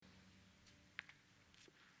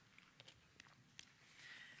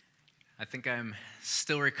I think I'm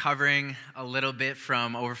still recovering a little bit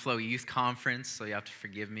from Overflow Youth Conference, so you have to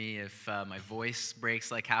forgive me if my voice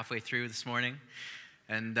breaks like halfway through this morning.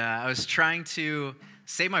 And I was trying to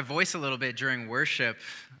save my voice a little bit during worship,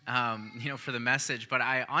 for the message, but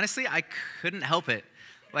I couldn't help it.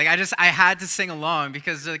 I had to sing along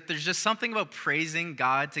because there's just something about praising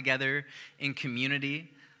God together in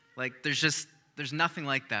community. There's nothing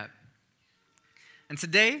like that. And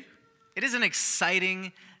today, it is an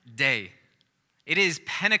exciting day. It is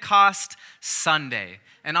Pentecost Sunday.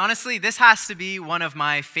 And honestly, this has to be one of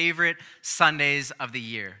my favorite Sundays of the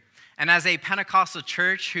year. And as a Pentecostal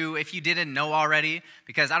church who, if you didn't know already,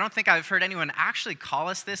 because I don't think I've heard anyone actually call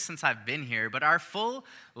us this since I've been here, but our full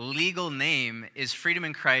legal name is Freedom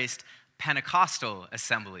in Christ Pentecostal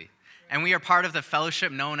Assembly. And we are part of the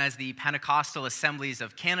fellowship known as the Pentecostal Assemblies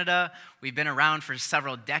of Canada. We've been around for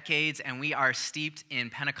several decades, and we are steeped in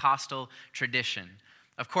Pentecostal tradition.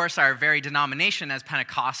 Of course, our very denomination as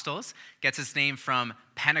Pentecostals gets its name from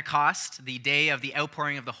Pentecost, the day of the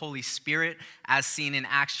outpouring of the Holy Spirit, as seen in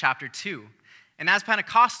Acts chapter 2. And as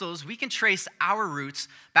Pentecostals, we can trace our roots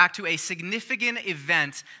back to a significant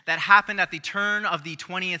event that happened at the turn of the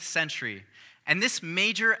 20th century. And this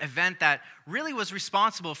major event that really was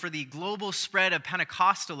responsible for the global spread of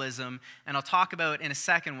Pentecostalism, and I'll talk about in a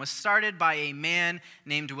second, was started by a man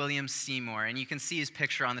named William Seymour. And you can see his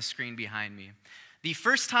picture on the screen behind me. The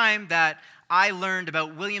first time that I learned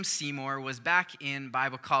about William Seymour was back in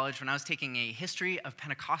Bible college when I was taking a History of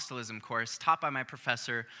Pentecostalism course taught by my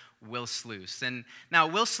professor, Will Sluice. And now,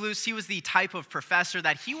 Will Sluice, he was the type of professor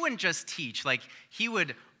that he wouldn't just teach, he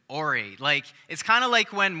would orate. It's kind of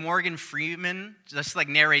like when Morgan Freeman just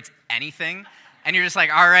narrates anything, and you're just all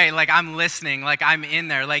right, I'm listening, I'm in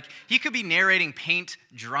there. He could be narrating paint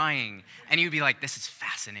drying, and you'd be this is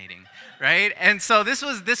fascinating, right? And so this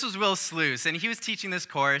was Will Sluice, and he was teaching this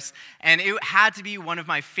course, and it had to be one of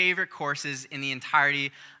my favorite courses in the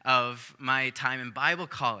entirety of my time in Bible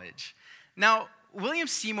college. Now, William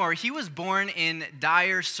Seymour, he was born in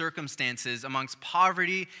dire circumstances amongst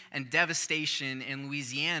poverty and devastation in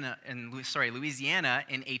Louisiana in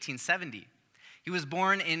 1870. He was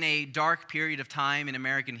born in a dark period of time in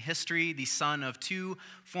American history, the son of two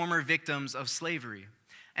former victims of slavery.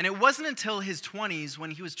 And it wasn't until his 20s, when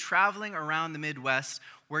he was traveling around the Midwest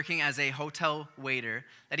working as a hotel waiter,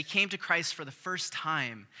 that he came to Christ for the first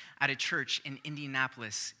time at a church in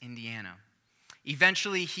Indianapolis, Indiana.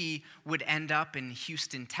 Eventually, he would end up in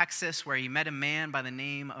Houston, Texas, where he met a man by the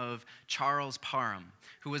name of Charles Parham,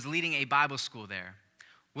 who was leading a Bible school there.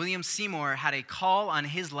 William Seymour had a call on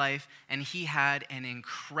his life, and he had an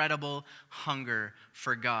incredible hunger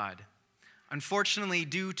for God. Unfortunately,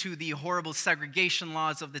 due to the horrible segregation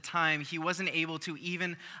laws of the time, he wasn't able to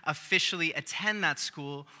even officially attend that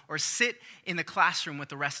school or sit in the classroom with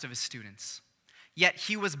the rest of his students. Yet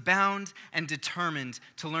he was bound and determined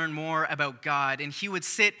to learn more about God, and he would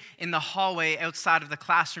sit in the hallway outside of the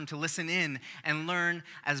classroom to listen in and learn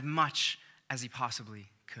as much as he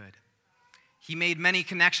possibly could. He made many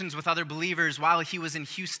connections with other believers while he was in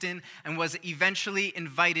Houston and was eventually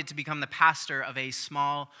invited to become the pastor of a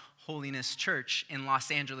small holiness church in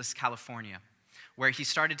Los Angeles, California, where he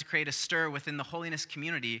started to create a stir within the holiness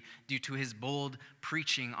community due to his bold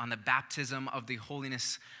preaching on the baptism of the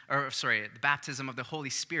baptism of the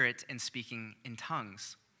Holy Spirit and speaking in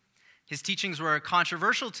tongues. His teachings were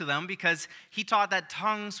controversial to them because he taught that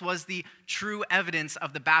tongues was the true evidence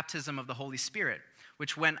of the baptism of the Holy Spirit,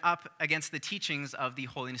 which went up against the teachings of the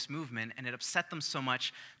holiness movement, and it upset them so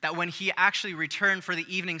much that when he actually returned for the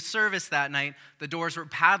evening service that night, the doors were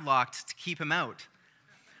padlocked to keep him out.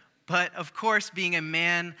 But of course, being a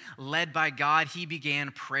man led by God, he began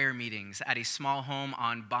prayer meetings at a small home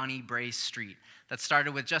on Bonnie Brae Street that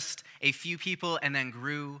started with just a few people and then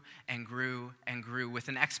grew and grew and grew with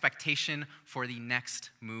an expectation for the next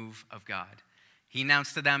move of God. He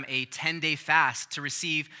announced to them a 10-day fast to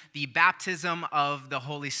receive the baptism of the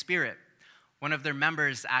Holy Spirit. One of their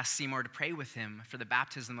members asked Seymour to pray with him for the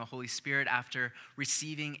baptism of the Holy Spirit after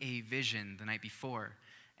receiving a vision the night before.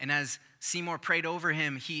 And as Seymour prayed over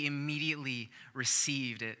him, he immediately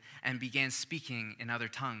received it and began speaking in other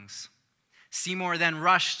tongues. Seymour then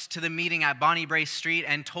rushed to the meeting at Bonnie Brae Street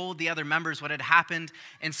and told the other members what had happened,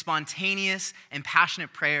 and spontaneous and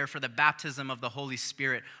passionate prayer for the baptism of the Holy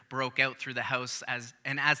Spirit broke out through the house.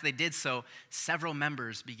 As they did so, several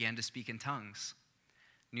members began to speak in tongues.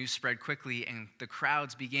 News spread quickly, and the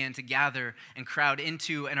crowds began to gather and crowd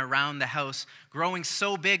into and around the house, growing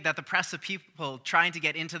so big that the press of people trying to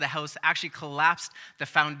get into the house actually collapsed the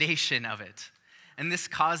foundation of it. and this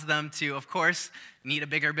caused them to, of course, need a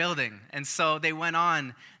bigger building. And so they went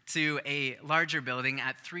on to a larger building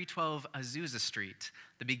at 312 Azusa Street,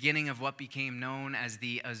 the beginning of what became known as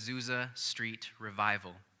the Azusa Street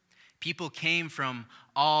Revival. People came from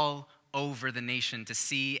all over the nation to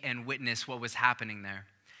see and witness what was happening there.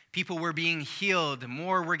 People were being healed,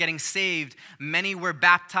 more were getting saved, many were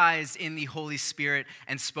baptized in the Holy Spirit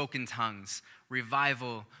and spoke in tongues.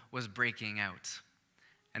 Revival was breaking out.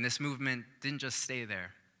 And this movement didn't just stay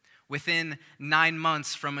there. Within 9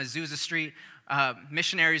 months from Azusa Street,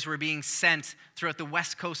 missionaries were being sent throughout the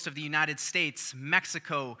west coast of the United States,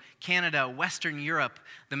 Mexico, Canada, Western Europe,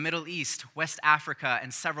 the Middle East, West Africa,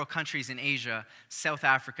 and several countries in Asia, South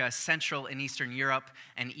Africa, Central and Eastern Europe,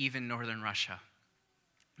 and even Northern Russia.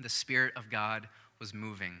 The Spirit of God was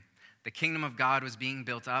moving. The kingdom of God was being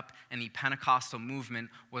built up, and the Pentecostal movement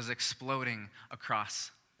was exploding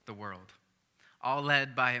across the world. All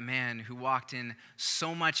led by a man who walked in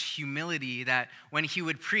so much humility that when he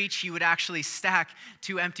would preach, he would actually stack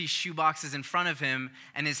 2 empty shoeboxes in front of him,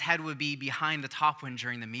 and his head would be behind the top one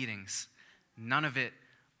during the meetings. None of it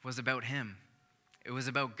was about him. It was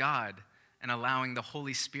about God and allowing the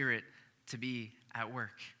Holy Spirit to be at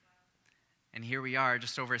work. And here we are,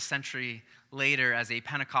 just over a century later, as a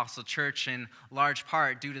Pentecostal church, in large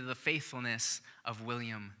part due to the faithfulness of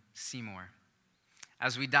William Seymour.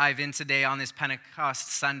 As we dive in today on this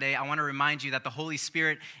Pentecost Sunday, I want to remind you that the Holy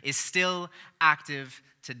Spirit is still active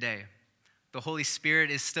today. The Holy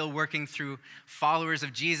Spirit is still working through followers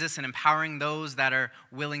of Jesus and empowering those that are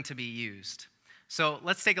willing to be used. So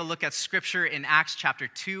let's take a look at Scripture in Acts chapter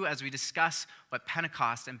 2 as we discuss what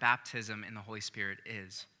Pentecost and baptism in the Holy Spirit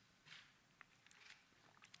is.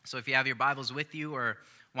 So if you have your Bibles with you or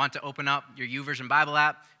want to open up your YouVersion Bible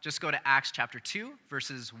app, just go to Acts chapter 2,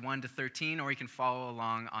 verses 1 to 13, or you can follow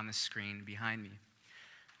along on the screen behind me.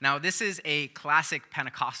 Now, this is a classic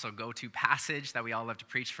Pentecostal go-to passage that we all love to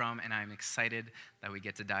preach from, and I'm excited that we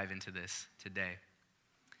get to dive into this today.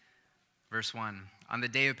 Verse 1, on the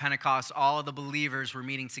day of Pentecost, all the believers were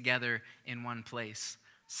meeting together in one place.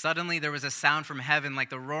 Suddenly there was a sound from heaven like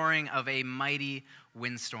the roaring of a mighty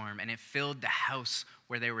windstorm, and it filled the house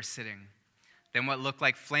where they were sitting. Then what looked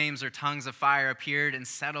like flames or tongues of fire appeared and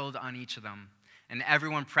settled on each of them. And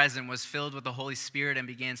everyone present was filled with the Holy Spirit and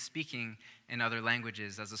began speaking in other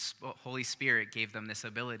languages as the Holy Spirit gave them this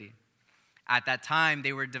ability. At that time,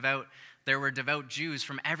 there were devout Jews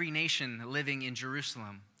from every nation living in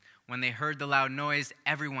Jerusalem. When they heard the loud noise,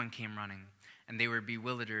 everyone came running, and they were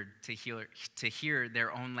bewildered to hear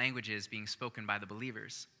their own languages being spoken by the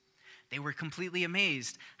believers. They were completely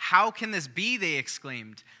amazed. How can this be, they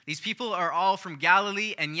exclaimed. These people are all from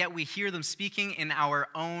Galilee, and yet we hear them speaking in our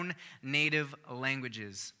own native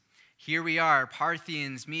languages. Here we are,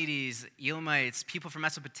 Parthians, Medes, Elamites, people from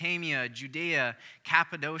Mesopotamia, Judea,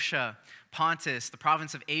 Cappadocia, Pontus, the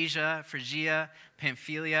province of Asia, Phrygia,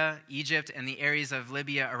 Pamphylia, Egypt, and the areas of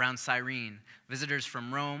Libya around Cyrene, visitors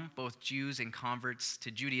from Rome, both Jews and converts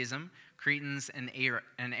to Judaism, Cretans and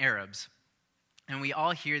Arabs. And we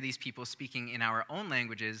all hear these people speaking in our own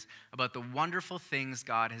languages about the wonderful things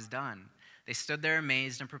God has done. They stood there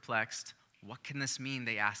amazed and perplexed. What can this mean?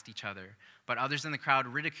 They asked each other. But others in the crowd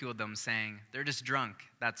ridiculed them, saying, they're just drunk,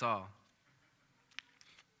 that's all.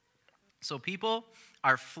 So people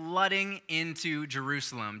are flooding into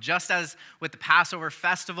Jerusalem. Just as with the Passover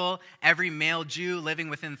festival, every male Jew living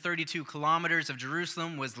within 32 kilometers of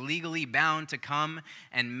Jerusalem was legally bound to come,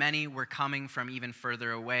 and many were coming from even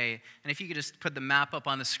further away. And if you could just put the map up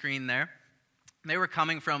on the screen there, they were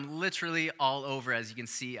coming from literally all over, as you can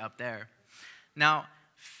see up there. Now,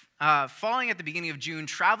 falling at the beginning of June,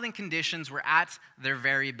 traveling conditions were at their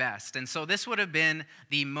very best. And so this would have been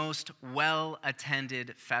the most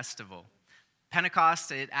well-attended festival.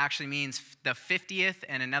 Pentecost, it actually means the 50th,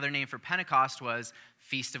 and another name for Pentecost was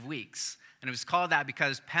Feast of Weeks. And it was called that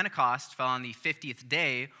because Pentecost fell on the 50th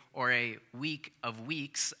day, or a week of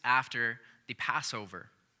weeks after the Passover.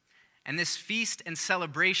 And this feast and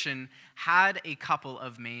celebration had a couple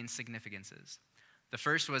of main significances. The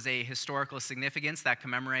first was a historical significance that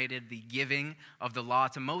commemorated the giving of the law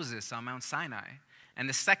to Moses on Mount Sinai. And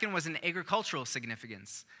the second was an agricultural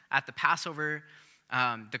significance. At the Passover,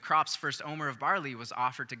 the crop's first omer of barley was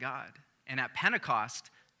offered to God. And at Pentecost,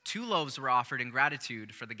 2 loaves were offered in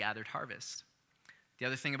gratitude for the gathered harvest. The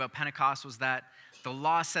other thing about Pentecost was that the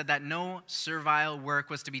law said that no servile work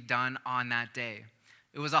was to be done on that day.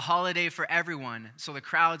 It was a holiday for everyone, so the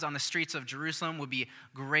crowds on the streets of Jerusalem would be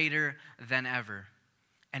greater than ever.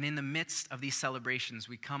 And in the midst of these celebrations,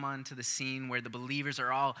 we come onto the scene where the believers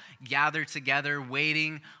are all gathered together,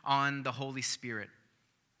 waiting on the Holy Spirit.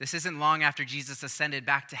 This isn't long after Jesus ascended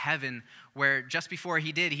back to heaven, where just before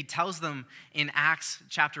he did, he tells them in Acts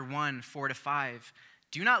chapter 1, 4-5,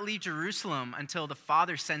 "Do not leave Jerusalem until the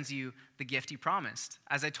Father sends you the gift he promised.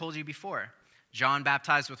 As I told you before, John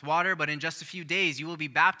baptized with water, but in just a few days you will be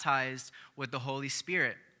baptized with the Holy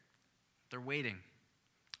Spirit." They're waiting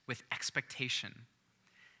with expectation.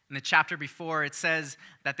 In the chapter before, it says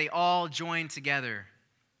that they all joined together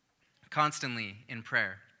constantly in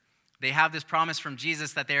prayer. They have this promise from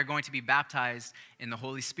Jesus that they are going to be baptized in the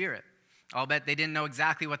Holy Spirit. I'll bet they didn't know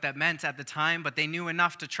exactly what that meant at the time, but they knew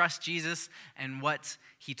enough to trust Jesus and what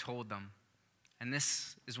he told them. And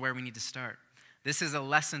this is where we need to start. This is a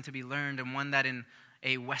lesson to be learned, and one that in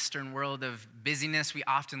a Western world of busyness we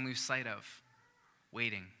often lose sight of.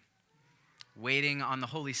 Waiting. Waiting on the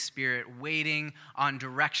Holy Spirit, waiting on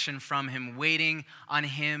direction from him, waiting on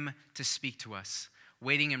him to speak to us.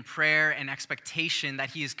 Waiting in prayer and expectation that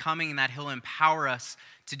he is coming and that he'll empower us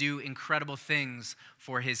to do incredible things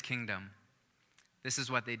for his kingdom. This is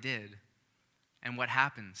what they did. And what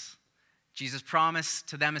happens? Jesus' promise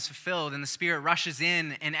to them is fulfilled, and the Spirit rushes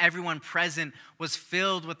in, and everyone present was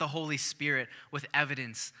filled with the Holy Spirit with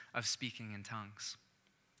evidence of speaking in tongues.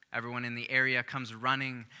 Everyone in the area comes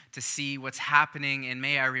running to see what's happening, and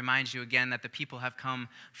may I remind you again that the people have come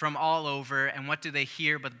from all over, and what do they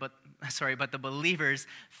hear but the believers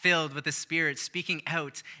filled with the Spirit speaking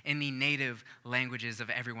out in the native languages of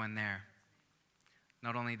everyone there.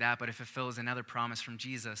 Not only that, but it fulfills another promise from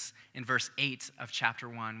Jesus in verse 8 of chapter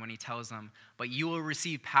 1 when he tells them, "But you will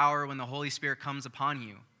receive power when the Holy Spirit comes upon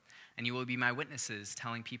you, and you will be my witnesses,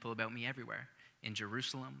 telling people about me everywhere, in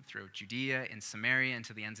Jerusalem, throughout Judea, in Samaria, and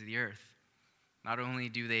to the ends of the earth." Not only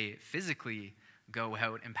do they physically go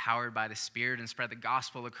out empowered by the Spirit and spread the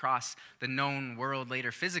gospel across the known world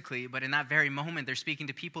later physically, but in that very moment, they're speaking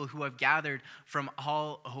to people who have gathered from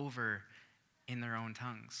all over in their own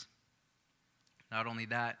tongues. Not only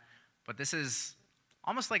that, but this is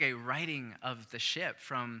almost like a writing of the ship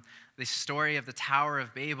from the story of the Tower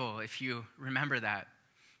of Babel, if you remember that.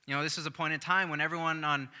 You know, this was a point in time when everyone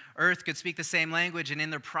on earth could speak the same language, and in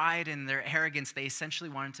their pride and their arrogance, they essentially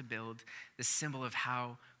wanted to build this symbol of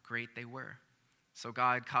how great they were. So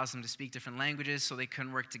God caused them to speak different languages so they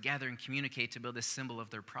couldn't work together and communicate to build this symbol of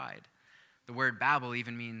their pride. The word Babel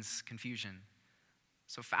even means confusion.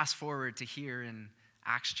 So fast forward to here in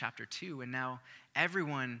Acts chapter 2, and now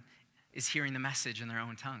everyone is hearing the message in their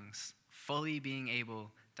own tongues, fully being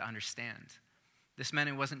able to understand. This meant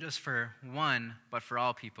it wasn't just for one, but for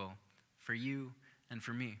all people, for you and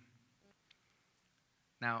for me.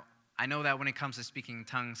 Now, I know that when it comes to speaking in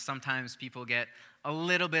tongues, sometimes people get a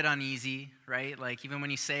little bit uneasy, right? Like even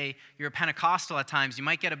when you say you're a Pentecostal at times, you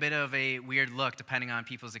might get a bit of a weird look depending on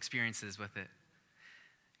people's experiences with it.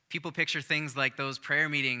 People picture things like those prayer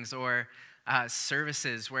meetings or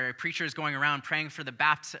services where a preacher is going around praying for the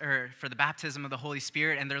baptism of the Holy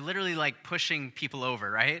Spirit, and they're literally like pushing people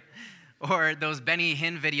over, right? Or those Benny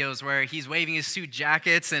Hinn videos where he's waving his suit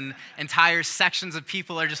jackets and entire sections of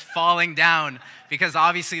people are just falling down because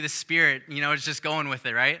obviously the Spirit, is just going with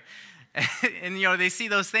it, right? And, they see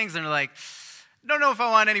those things and they're like, don't know if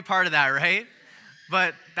I want any part of that, right?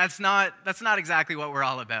 But that's not exactly what we're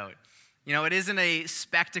all about. It isn't a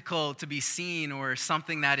spectacle to be seen or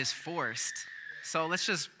something that is forced. So let's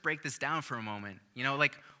just break this down for a moment.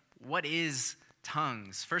 What is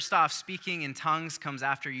tongues? First off, speaking in tongues comes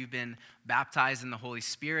after you've been baptized in the Holy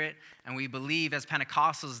Spirit, and we believe as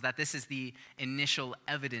Pentecostals that this is the initial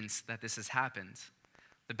evidence that this has happened.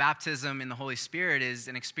 The baptism in the Holy Spirit is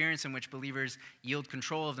an experience in which believers yield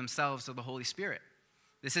control of themselves to the Holy Spirit.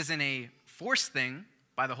 This isn't a forced thing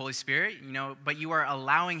by the Holy Spirit, but you are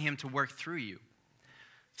allowing him to work through you.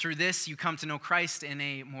 Through this, you come to know Christ in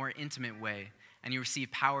a more intimate way, and you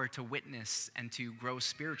receive power to witness and to grow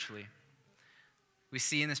spiritually. We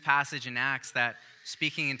see in this passage in Acts that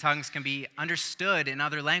speaking in tongues can be understood in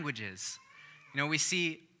other languages. We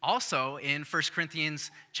see also in 1 Corinthians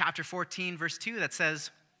chapter 14, verse 2, that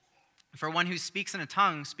says, "For one who speaks in a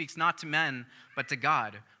tongue speaks not to men, but to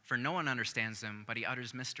God, for no one understands him, but he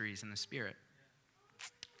utters mysteries in the Spirit."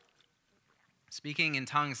 Speaking in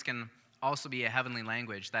tongues can also be a heavenly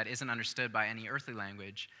language that isn't understood by any earthly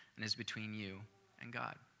language and is between you and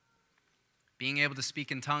God. Being able to speak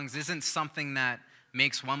in tongues isn't something that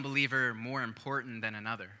makes one believer more important than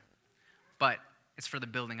another, but it's for the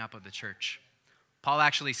building up of the church. Paul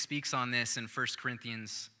actually speaks on this in 1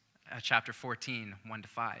 Corinthians chapter 14,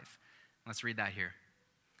 1-5. Let's read that here.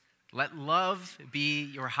 "Let love be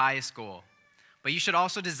your highest goal, but you should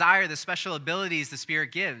also desire the special abilities the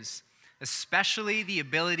Spirit gives, especially the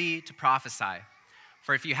ability to prophesy.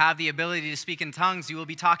 For if you have the ability to speak in tongues, you will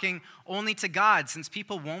be talking only to God, since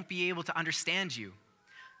people won't be able to understand you.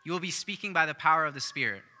 You will be speaking by the power of the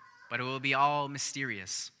Spirit, but it will be all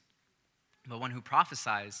mysterious. But one who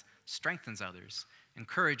prophesies strengthens others,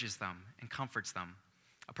 encourages them, and comforts them.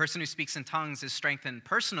 A person who speaks in tongues is strengthened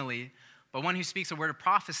personally, but one who speaks a word of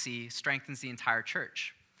prophecy strengthens the entire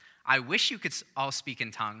church. I wish you could all speak in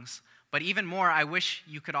tongues, but even more, I wish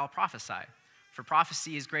you could all prophesy. For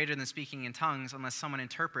prophecy is greater than speaking in tongues unless someone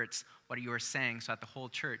interprets what you are saying so that the whole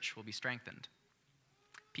church will be strengthened.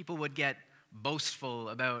 People would get boastful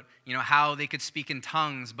about, how they could speak in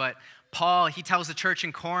tongues, but Paul, he tells the church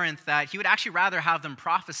in Corinth that he would actually rather have them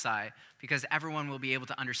prophesy because everyone will be able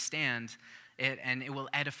to understand it and it will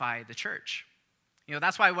edify the church.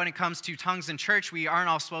 That's why when it comes to tongues in church, we aren't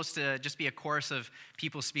all supposed to just be a chorus of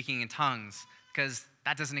people speaking in tongues, because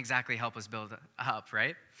that doesn't exactly help us build up,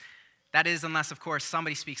 right? That is, unless, of course,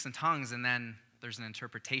 somebody speaks in tongues and then there's an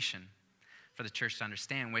interpretation for the church to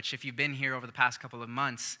understand, which if you've been here over the past couple of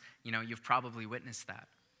months, you've probably witnessed that.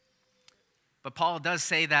 But Paul does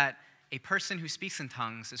say that a person who speaks in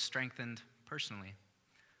tongues is strengthened personally.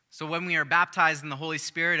 So when we are baptized in the Holy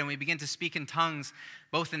Spirit and we begin to speak in tongues,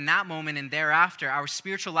 both in that moment and thereafter, our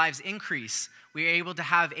spiritual lives increase. We are able to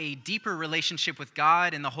have a deeper relationship with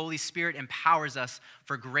God, and the Holy Spirit empowers us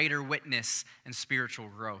for greater witness and spiritual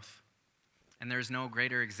growth. And there's no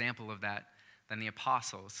greater example of that than the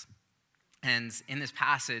apostles. And in this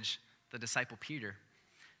passage, the disciple Peter.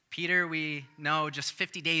 Peter, we know just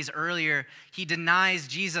 50 days earlier, he denies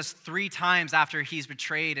Jesus 3 times after he's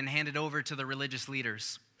betrayed and handed over to the religious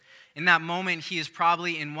leaders. In that moment, he is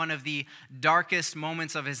probably in one of the darkest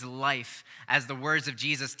moments of his life, as the words of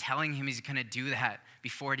Jesus telling him he's going to do that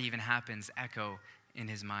before it even happens echo in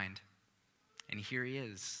his mind. And here he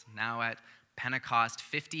is, now at Pentecost,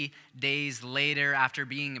 50 days later, after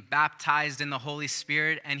being baptized in the Holy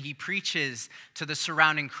Spirit, and he preaches to the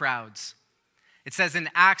surrounding crowds. It says in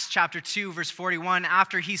Acts chapter 2, verse 41,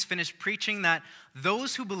 after he's finished preaching, that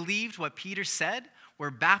those who believed what Peter said were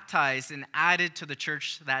baptized and added to the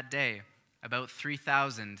church that day, about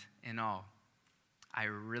 3,000 in all. I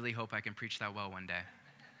really hope I can preach that well one day.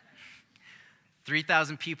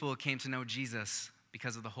 3,000 people came to know Jesus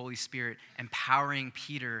because of the Holy Spirit empowering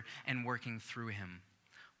Peter and working through him.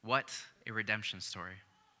 What a redemption story.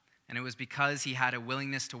 And it was because he had a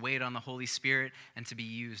willingness to wait on the Holy Spirit and to be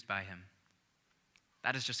used by him.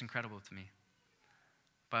 That is just incredible to me.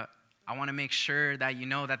 But I want to make sure that you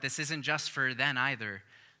know that this isn't just for then either.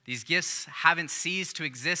 These gifts haven't ceased to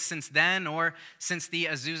exist since then or since the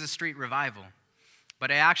Azusa Street revival. But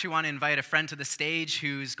I actually want to invite a friend to the stage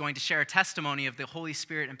who's going to share a testimony of the Holy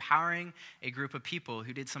Spirit empowering a group of people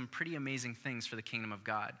who did some pretty amazing things for the kingdom of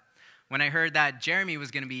God. When I heard that Jeremy was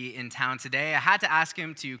going to be in town today, I had to ask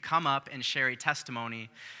him to come up and share a testimony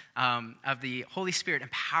of the Holy Spirit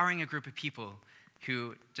empowering a group of people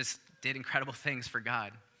who just did incredible things for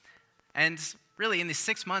God. And really, in the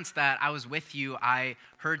 6 months that I was with you, I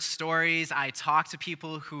heard stories, I talked to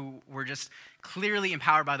people who were just clearly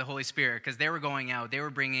empowered by the Holy Spirit because they were going out, they were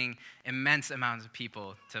bringing immense amounts of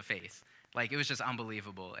people to faith. Like, it was just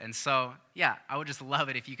unbelievable. And so, yeah, I would just love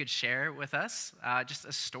it if you could share with us just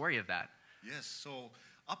a story of that. Yes, so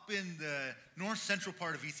up in the north-central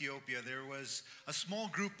part of Ethiopia, there was a small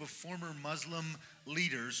group of former Muslim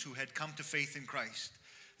leaders who had come to faith in Christ.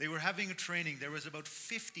 They were having a training. There was about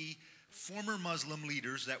 50 former Muslim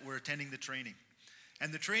leaders that were attending the training.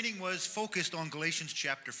 And the training was focused on Galatians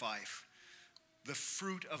chapter 5, the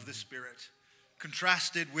fruit of the Spirit,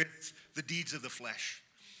 contrasted with the deeds of the flesh.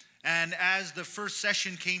 And as the first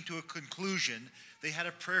session came to a conclusion, they had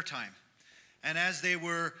a prayer time. And as they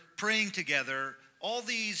were praying together, all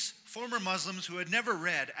these former Muslims who had never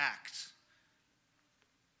read Acts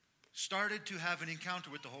started to have an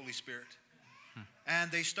encounter with the Holy Spirit.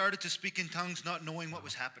 And they started to speak in tongues, not knowing what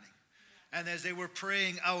was happening. And as they were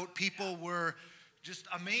praying out, people were just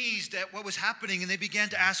amazed at what was happening, and they began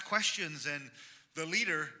to ask questions. And the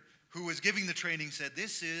leader who was giving the training said,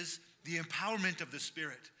 "This is the empowerment of the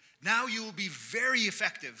Spirit. Now you will be very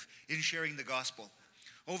effective in sharing the gospel."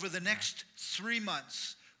 Over the next 3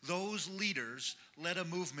 months, those leaders led a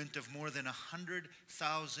movement of more than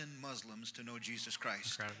 100,000 Muslims to know Jesus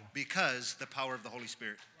Christ. Incredible. Because the power of the Holy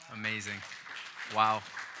Spirit. Amazing. Wow.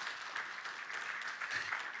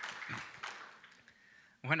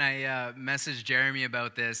 When I messaged Jeremy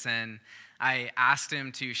about this and I asked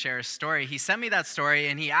him to share a story, he sent me that story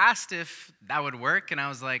and he asked if that would work. And I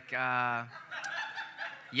was like, yeah.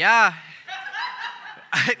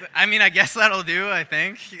 I mean, I guess that'll do, I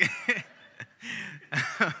think.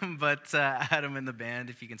 But Adam and the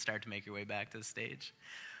band, if you can start to make your way back to the stage.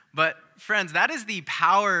 But friends, that is the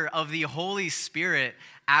power of the Holy Spirit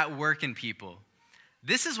at work in people.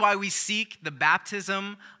 This is why we seek the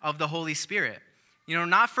baptism of the Holy Spirit.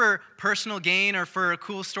 Not for personal gain or for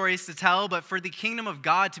cool stories to tell, but for the kingdom of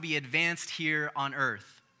God to be advanced here on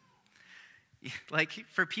earth. Like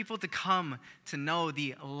for people to come to know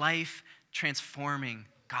the life-transforming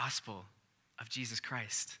gospel of Jesus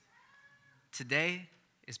Christ. Today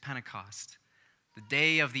is Pentecost, the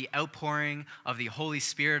day of the outpouring of the Holy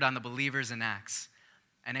Spirit on the believers in Acts.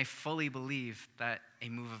 And I fully believe that a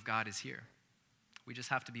move of God is here. We just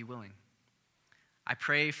have to be willing. I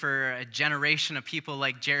pray for a generation of people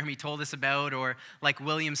like Jeremy told us about, or like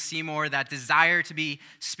William Seymour, that desire to be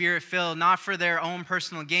Spirit-filled, not for their own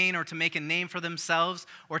personal gain or to make a name for themselves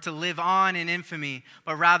or to live on in infamy,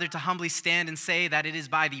 but rather to humbly stand and say that it is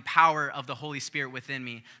by the power of the Holy Spirit within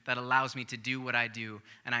me that allows me to do what I do,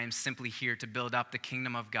 and I am simply here to build up the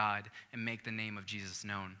kingdom of God and make the name of Jesus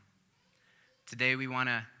known. Today we want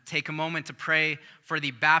to take a moment to pray for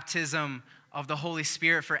the baptism of the Holy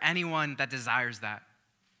Spirit for anyone that desires that.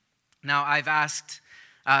 Now, I've asked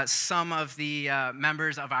some of the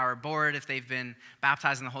members of our board if they've been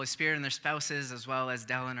baptized in the Holy Spirit and their spouses, as well as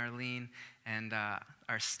Dell and Arlene and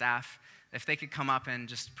our staff, if they could come up and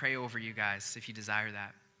just pray over you guys if you desire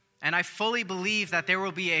that. And I fully believe that there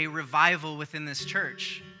will be a revival within this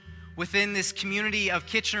church, within this community of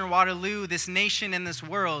Kitchener-Waterloo, this nation and this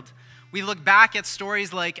world. We look back at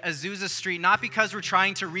stories like Azusa Street, not because we're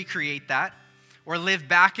trying to recreate that or live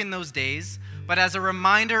back in those days, but as a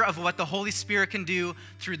reminder of what the Holy Spirit can do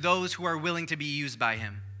through those who are willing to be used by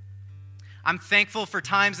Him. I'm thankful for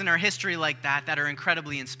times in our history like that are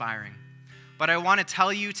incredibly inspiring. But I want to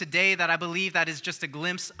tell you today that I believe that is just a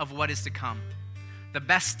glimpse of what is to come. The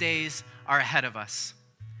best days are ahead of us.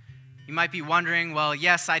 You might be wondering, well,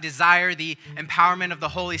 yes, I desire the empowerment of the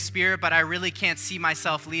Holy Spirit, but I really can't see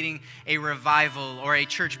myself leading a revival or a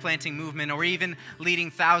church planting movement or even leading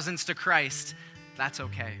thousands to Christ. That's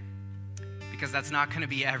okay, because that's not going to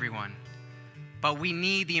be everyone. But we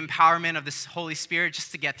need the empowerment of the Holy Spirit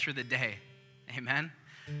just to get through the day. Amen?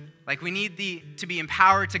 Like we need to be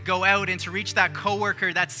empowered to go out and to reach that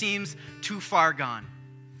coworker that seems too far gone.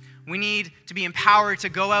 We need to be empowered to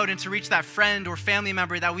go out and to reach that friend or family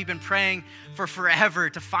member that we've been praying for forever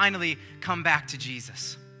to finally come back to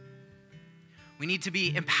Jesus. We need to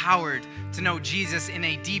be empowered to know Jesus in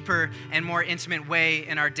a deeper and more intimate way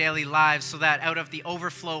in our daily lives so that out of the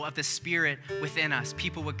overflow of the Spirit within us,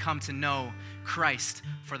 people would come to know Christ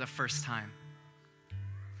for the first time.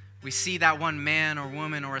 We see that one man or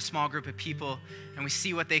woman or a small group of people, and we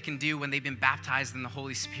see what they can do when they've been baptized in the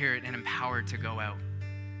Holy Spirit and empowered to go out.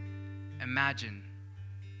 Imagine,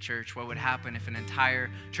 church, what would happen if an entire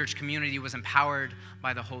church community was empowered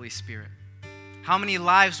by the Holy Spirit. How many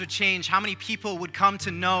lives would change? How many people would come to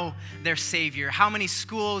know their Savior? How many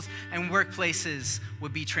schools and workplaces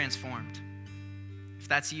would be transformed? If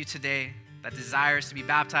that's you today that desires to be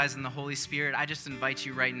baptized in the Holy Spirit, I just invite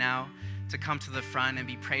you right now to come to the front and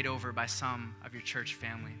be prayed over by some of your church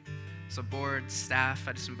family. So board, staff,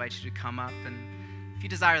 I just invite you to come up, and if you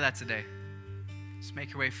desire that today, just make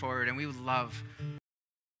your way forward, and we would love.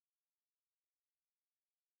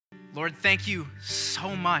 Lord, thank you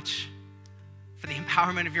so much for the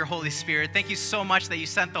empowerment of your Holy Spirit. Thank you so much that you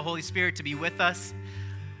sent the Holy Spirit to be with us.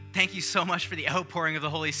 Thank you so much for the outpouring of the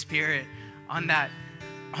Holy Spirit on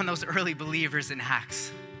those early believers in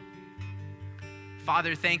Acts.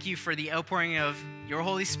 Father, thank you for the outpouring of your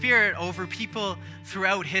Holy Spirit over people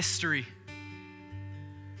throughout history.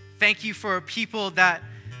 Thank you for people that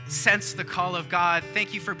sensed the call of God.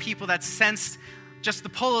 Thank you for people that sensed just the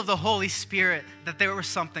pull of the Holy Spirit, that there was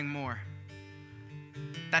something more,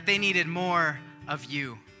 that they needed more of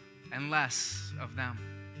you and less of them.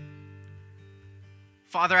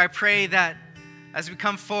 Father, I pray that as we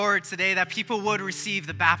come forward today, that people would receive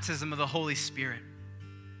the baptism of the Holy Spirit.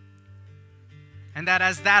 And that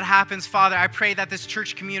as that happens, Father, I pray that this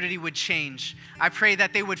church community would change. I pray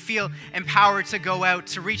that they would feel empowered to go out,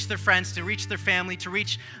 to reach their friends, to reach their family, to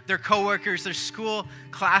reach their coworkers, their school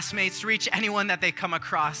classmates, to reach anyone that they come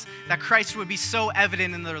across. That Christ would be so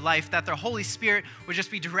evident in their life, that their Holy Spirit would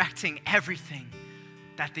just be directing everything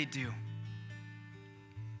that they do.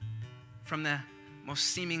 From the most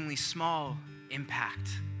seemingly small impact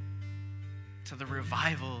to the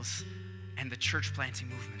revivals and the church planting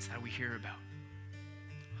movements that we hear about.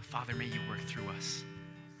 Father, may you work through us.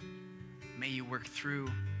 May you work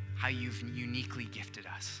through how you've uniquely gifted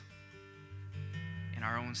us in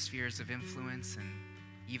our own spheres of influence and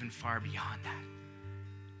even far beyond that.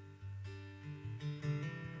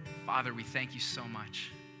 Father, we thank you so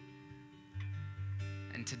much.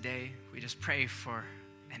 And today, we just pray for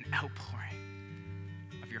an outpouring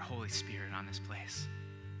of your Holy Spirit on this place.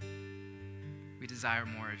 We desire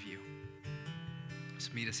more of you.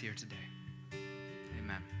 So meet us here today.